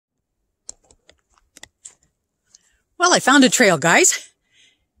Well, I found a trail, guys.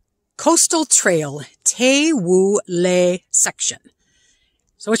 Coastal Trail, Te Wu Le section.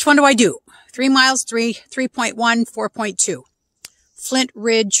 So which one do I do? 3 miles, 3.1, 4.2. Flint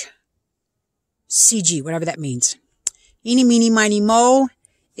Ridge, CG, whatever that means. Eeny, meeny, miny, mo.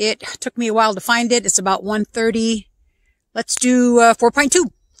 It took me a while to find it. It's about 1:30. Let's do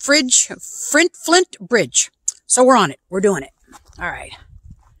 4.2. Flint Bridge. So we're on it. We're doing it. All right.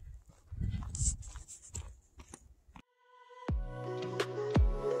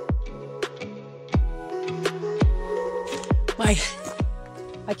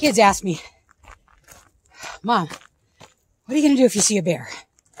 My kids ask me, Mom, what are you going to do if you see a bear?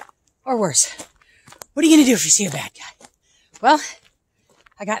 Or worse, what are you going to do if you see a bad guy? Well,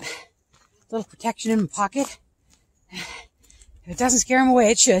 I got a little protection in my pocket. If it doesn't scare them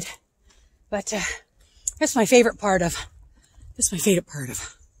away, it should. But that's my favorite part of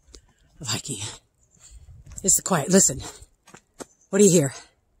hiking. It's the quiet. Listen, what do you hear?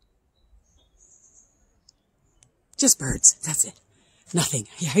 Just birds. That's it. Nothing.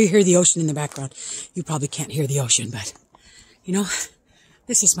 Yeah, you hear the ocean in the background. You probably can't hear the ocean, but you know,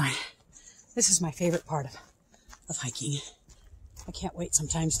 this is my favorite part of hiking. I can't wait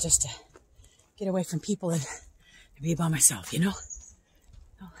sometimes just to get away from people and be by myself, you know?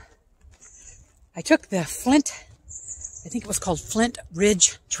 I took the Flint, I think it was called Flint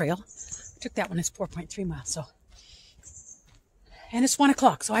Ridge Trail. I took that one. It's 4.3 miles, so. And it's 1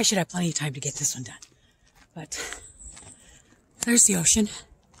 o'clock, so I should have plenty of time to get this one done. But there's the ocean.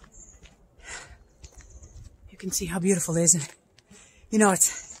 You can see how beautiful it is. And, you know,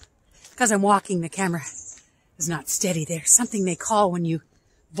 it's because I'm walking, the camera is not steady. There's something they call when you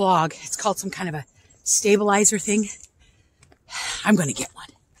vlog. It's called some kind of a stabilizer thing. I'm going to get one.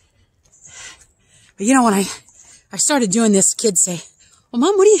 But you know, when I started doing this, kids say, well,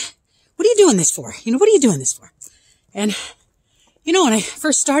 Mom, what are you doing this for? You know, what are you doing this for? And, you know, when I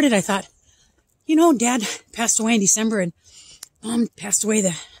first started, I thought, you know, Dad passed away in December and Mom passed away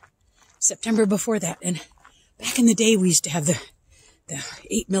the September before that. And back in the day, we used to have the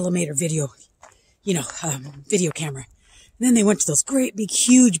 8mm video, you know, video camera. And then they went to those great, big,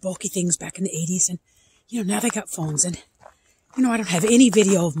 huge, bulky things back in the 80s. And, you know, now they got phones. And, you know, I don't have any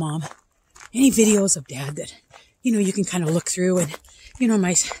video of Mom, any videos of Dad that, you know, you can kind of look through. And, you know,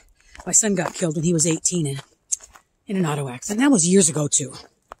 my son got killed when he was 18 in an auto accident. That was years ago, too.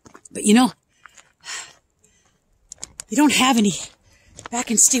 But, you know, you don't have any, back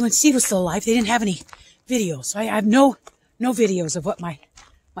when Steve was still alive, they didn't have any videos. So I have no videos of what my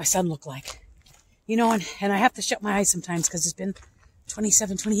son looked like. You know, and I have to shut my eyes sometimes because it's been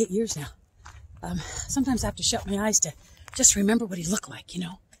 27, 28 years now. Sometimes I have to shut my eyes to just remember what he looked like, you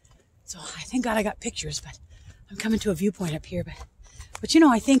know. So I thank God I got pictures, but I'm coming to a viewpoint up here. But you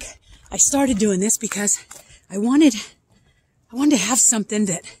know, I think I started doing this because I wanted to have something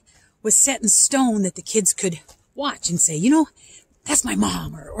that was set in stone that the kids could watch and say, you know, that's my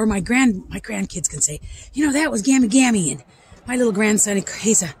mom, or my grandkids can say, you know, that was Gammy Gammy, and my little grandson,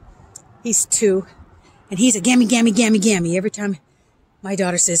 he's 2, and he's a Gammy Gammy Gammy Gammy. Every time my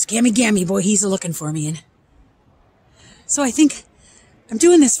daughter says Gammy Gammy, boy, he's looking for me. And so I think I'm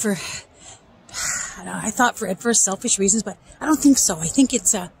doing this for, I thought for at first selfish reasons, but I don't think so. I think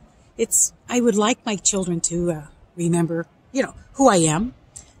I would like my children to remember, you know, who I am.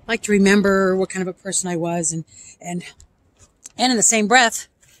 Like to remember what kind of a person I was, and in the same breath,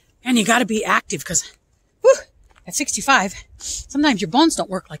 and you got to be active because at 65, sometimes your bones don't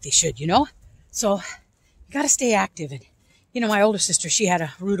work like they should, you know. So you got to stay active. And you know, my older sister, she had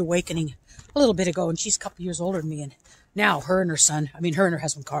a rude awakening a little bit ago, and she's a couple years older than me. And now her and her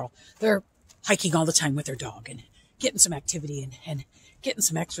husband Carl, they're hiking all the time with their dog and getting some activity and getting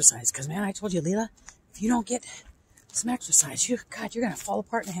some exercise. Because man, I told you, Leela, if you don't get some exercise, you're going to fall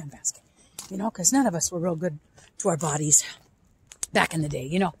apart in a handbasket, you know, because none of us were real good to our bodies back in the day,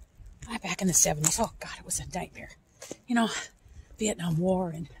 you know, back in the 70s. Oh God, it was a nightmare, you know, Vietnam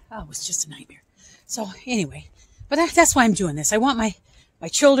War, and it was just a nightmare. So anyway, but that's why I'm doing this. I want my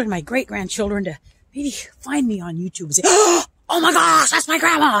children, my great-grandchildren to maybe find me on YouTube and say, oh my gosh, that's my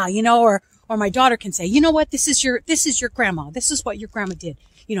grandma, you know, or my daughter can say, you know what, this is your grandma. This is what your grandma did.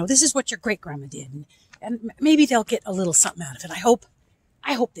 You know, this is what your great-grandma did. And maybe they'll get a little something out of it. I hope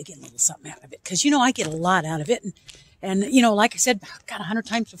they get a little something out of it. Because, you know, I get a lot out of it. And you know, like I said, God, 100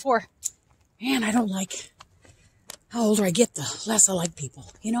 times before, man, I don't like, how older I get, the less I like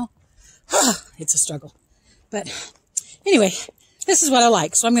people, you know. It's a struggle. But anyway, this is what I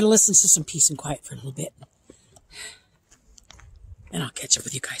like. So I'm going to listen to some peace and quiet for a little bit. And I'll catch up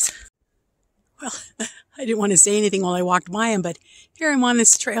with you guys. Well, I didn't want to say anything while I walked by him, but here I'm on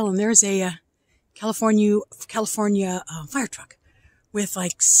this trail, and there's a California fire truck with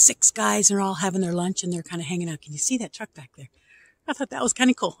like 6 guys, and they're all having their lunch and they're kind of hanging out. Can you see that truck back there? I thought that was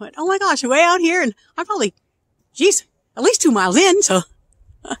kind of cool. I went, oh my gosh, way out here, and I'm probably, geez, at least 2 miles in, so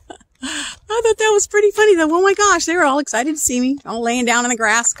I thought that was pretty funny though. Oh my gosh, they were all excited to see me, all laying down in the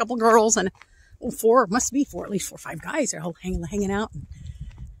grass, a couple girls, and must be at least 4 or 5 guys. They're all hanging out and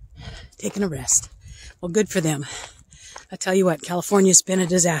taking a rest. Well, good for them. I tell you what, California's been a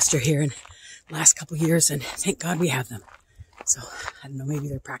disaster here in the last couple of years, and thank God we have them. So, I don't know, maybe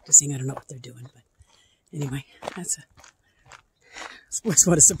they're practicing. I don't know what they're doing, but anyway, it was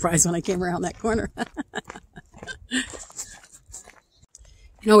what a surprise when I came around that corner.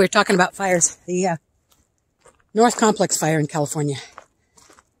 You know, we were talking about fires. The North Complex fire in California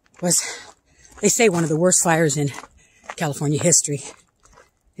was, they say, one of the worst fires in California history.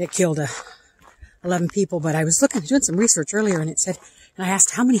 It killed 11 people, but I was doing some research earlier, and it said, and I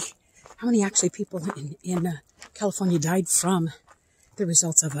asked how many actually people in California died from the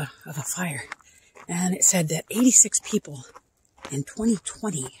results of a fire, and it said that 86 people in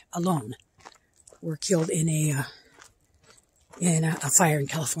 2020 alone were killed in a fire in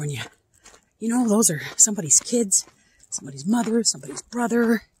California. You know, those are somebody's kids, somebody's mother, somebody's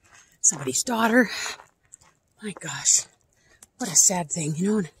brother, somebody's daughter. My gosh, what a sad thing, you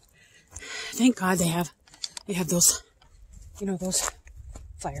know. And thank God they have those, you know, those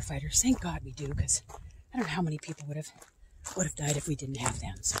firefighters. Thank God we do, because I don't know how many people would have died if we didn't have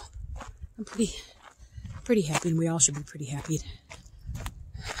them. So I'm pretty happy, and we all should be pretty happy.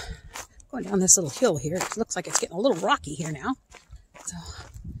 Going down this little hill here, it looks like it's getting a little rocky here now. So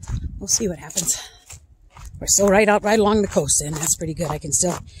we'll see what happens. We're still right along the coast, and that's pretty good. I can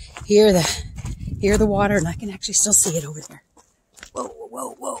still hear the water, and I can actually still see it over there. Whoa, whoa,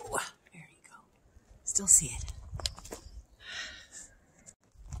 whoa. There you go. Still see it.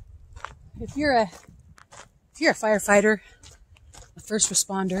 If you're a firefighter, a first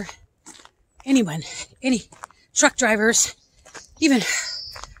responder, anyone, any truck drivers, even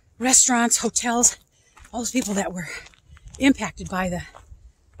restaurants, hotels, all those people that were impacted by the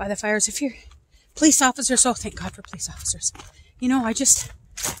fires. If you're police officers, oh, thank God for police officers. You know, I just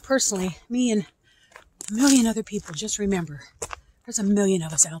personally, me and a million other people, just remember, there's a million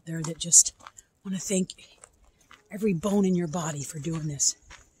of us out there that just want to thank every bone in your body for doing this.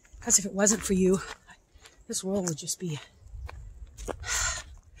 Because if it wasn't for you, this world would just be a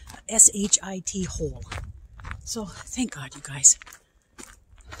S-H-I-T hole. So thank God, you guys.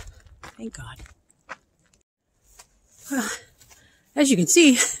 Thank God. Well, as you can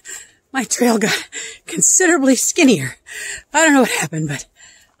see, my trail got considerably skinnier. I don't know what happened, but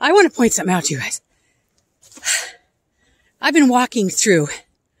I want to point something out to you guys. I've been walking through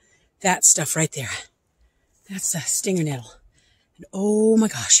that stuff right there. That's a stinger nettle. And oh my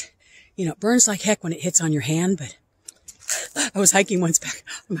gosh, you know, it burns like heck when it hits on your hand, but I was hiking once back.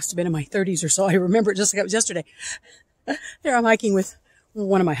 I must have been in my 30s or so. I remember it just like it was yesterday. There I'm hiking with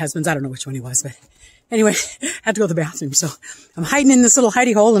one of my husbands. I don't know which one he was, but anyway, had to go to the bathroom. So I'm hiding in this little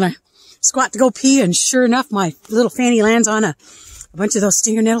hidey hole, and I squat to go pee, and sure enough, my little fanny lands on a bunch of those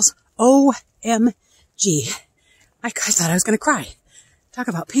stinger nettles. OMG. I thought I was going to cry. Talk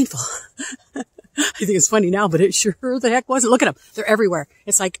about painful. I think it's funny now, but it sure the heck wasn't. Look at them. They're everywhere.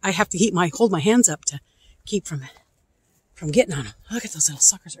 It's like I have to hold my hands up to keep from getting on them. Look at those little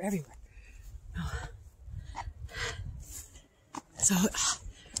suckers. They're everywhere. Oh. So, I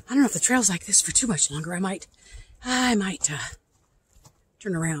don't know if the trail's like this for too much longer. I might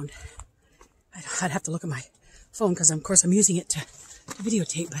turn around. I'd have to look at my phone because, of course, I'm using it to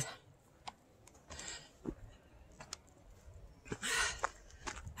videotape, but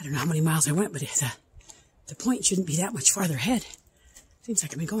I don't know how many miles I went, but the point shouldn't be that much farther ahead. Seems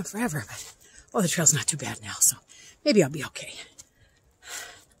like I've been going forever, but, oh, the trail's not too bad now, so maybe I'll be okay.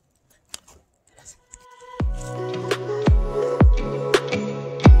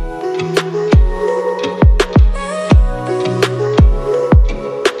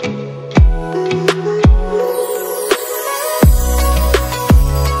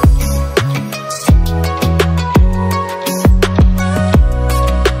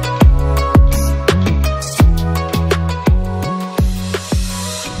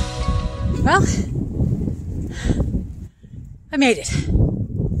 Well, I made it.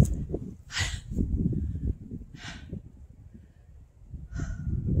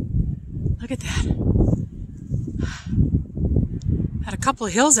 Look at that. Had a couple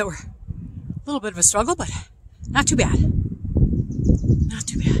of hills that were a little bit of a struggle, but not too bad. Not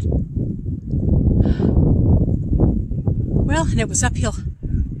too bad. Well, and it was uphill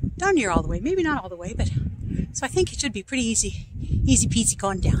down near all the way. Maybe not all the way, but so I think it should be pretty easy peasy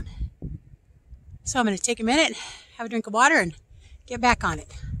going down. So I'm going to take a minute, have a drink of water, and get back on it.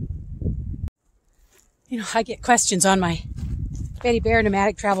 You know, I get questions on my Betty Bear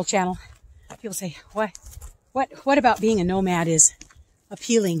Nomadic Travel channel. People say, what about being a nomad is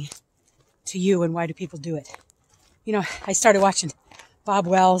appealing to you, and why do people do it? You know, I started watching Bob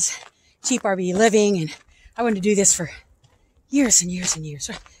Wells, Cheap RV Living, and I wanted to do this for years and years and years.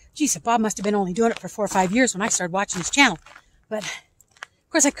 Geez, Bob must have been only doing it for 4 or 5 years when I started watching his channel. But, of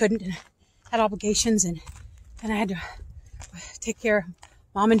course, I couldn't, and had obligations, and I had to take care of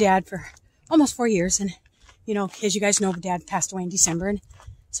Mom and Dad for almost 4 years. And, you know, as you guys know, Dad passed away in December, and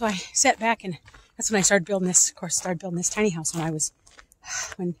so I sat back, and that's when I started building this. Of course, started building this tiny house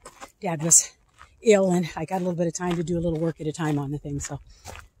when Dad was ill, and I got a little bit of time to do a little work at a time on the thing. So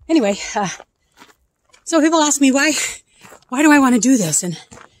anyway, so people ask me why do I want to do this? And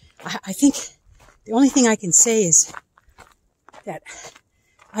I think the only thing I can say is that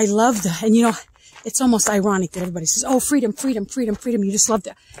I love and you know, it's almost ironic that everybody says, oh, freedom, freedom, freedom, freedom. You just love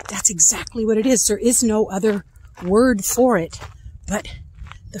that. That's exactly what it is. There is no other word for it, but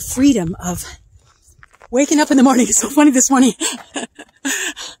the freedom of waking up in the morning. It's so funny this morning.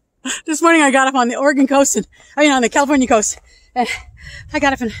 This morning I got up on the Oregon coast on the California coast, and I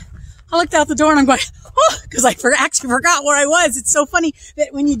got up and I looked out the door and I'm going, oh, because I actually forgot where I was. It's so funny that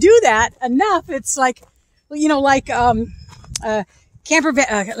when you do that enough, it's like, you know, like, Adventure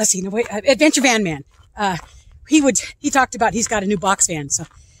Van Man. He talked about, he's got a new box van. So,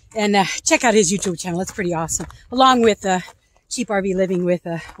 and, check out his YouTube channel. It's pretty awesome. Along with, Cheap RV Living with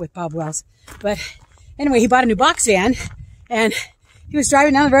Bob Wells. But anyway, he bought a new box van, and he was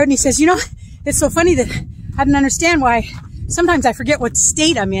driving down the road, and he says, you know, it's so funny that I didn't understand why sometimes I forget what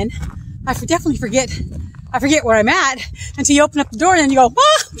state I'm in. I definitely forget where I'm at until you open up the door and then you go,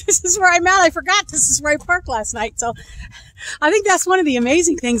 oh, this is where I'm at. I forgot this is where I parked last night. So I think that's one of the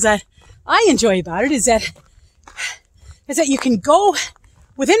amazing things that I enjoy about it is that you can go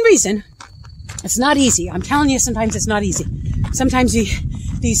within reason. It's not easy. I'm telling you, sometimes it's not easy. Sometimes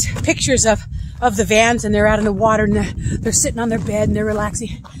these pictures of the vans, and they're out in the water, and they're sitting on their bed and they're relaxing.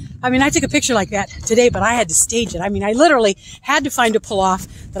 I mean, I took a picture like that today, but I had to stage it. I mean, I literally had to find a pull-off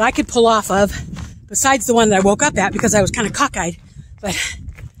that I could pull off of, besides the one that I woke up at because I was kind of cockeyed. But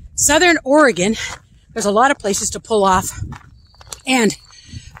Southern Oregon, there's a lot of places to pull off and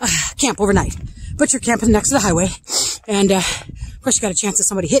camp overnight. But you're camping next to the highway, and of course you got a chance of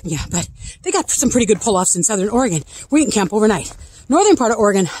somebody hitting you. But they got some pretty good pull-offs in Southern Oregon where you can camp overnight. Northern part of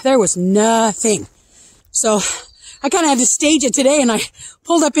Oregon, there was nothing. So I kind of had to stage it today, and I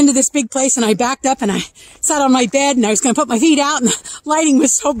pulled up into this big place, and I backed up, and I sat on my bed, and I was going to put my feet out, and the lighting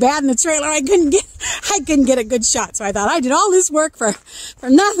was so bad in the trailer, I couldn't get a good shot. So I thought I did all this work for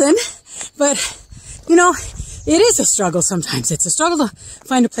nothing. But, you know, it is a struggle sometimes. It's a struggle to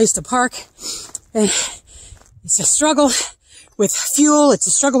find a place to park, and it's a struggle with fuel. It's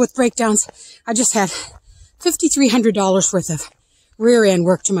a struggle with breakdowns. I just had $5,300 worth of rear end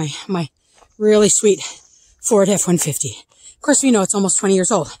work to my really sweet Ford F-150. Of course, we know it's almost 20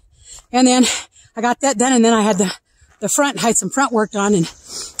 years old. And then I got that done, and then I had the front, had some front work done, and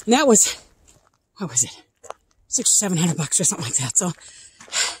that was, what was it? $600 or $700 or something like that. So,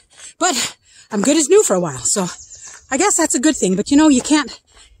 but I'm good as new for a while. So I guess that's a good thing. But you know, you can't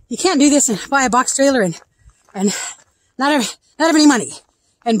do this and buy a box trailer and not have any money.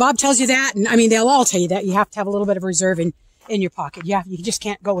 And Bob tells you that, and I mean, they'll all tell you that. You have to have a little bit of a reserve in your pocket. Yeah, you just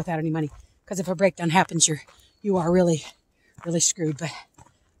can't go without any money. Because if a breakdown happens, you are really, really screwed. But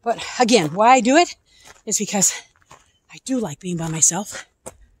again, why I do it is because I do like being by myself.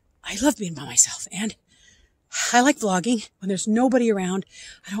 I love being by myself, and I like vlogging when there's nobody around.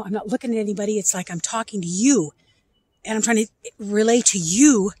 I'm not looking at anybody. It's like I'm talking to you, and I'm trying to relay to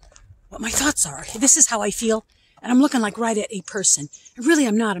you what my thoughts are. This is how I feel, and I'm looking like right at a person. And really,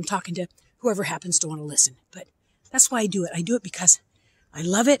 I'm not. I'm talking to whoever happens to want to listen. But that's why I do it. I do it because I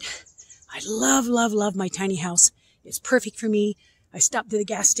love it. I love, love, love my tiny house. It's perfect for me. I stopped at the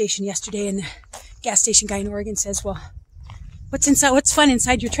gas station yesterday, and the gas station guy in Oregon says, well, what's fun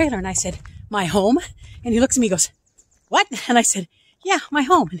inside your trailer? And I said, my home. And he looks at me and goes, what? And I said, yeah, my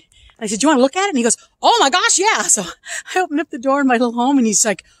home. And I said, do you want to look at it? And he goes, oh my gosh, yeah. So I opened up the door in my little home, and he's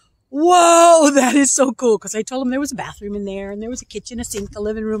like, whoa, that is so cool. Because I told him there was a bathroom in there, and there was a kitchen, a sink, a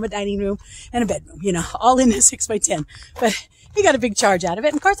living room, a dining room, and a bedroom, you know, all in a 6x10. But he got a big charge out of it.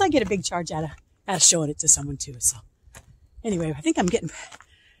 And of course I get a big charge out of showing it to someone too. So anyway, I think I'm getting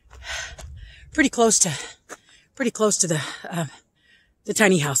pretty close to the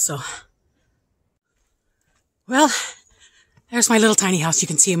tiny house. So, well, there's my little tiny house. You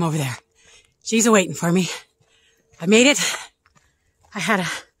can see him over there. She's waiting for me. I made it. I had a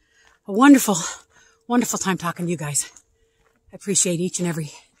wonderful wonderful time talking to you guys. I appreciate each and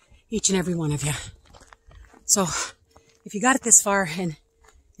every one of you. So if you got it this far and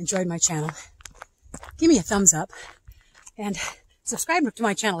enjoyed my channel, give me a thumbs up and subscribe to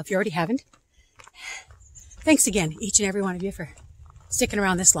my channel if you already haven't. Thanks again, each and every one of you, for sticking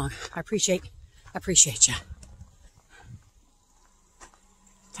around this long. I appreciate you.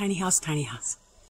 Tiny house, tiny house.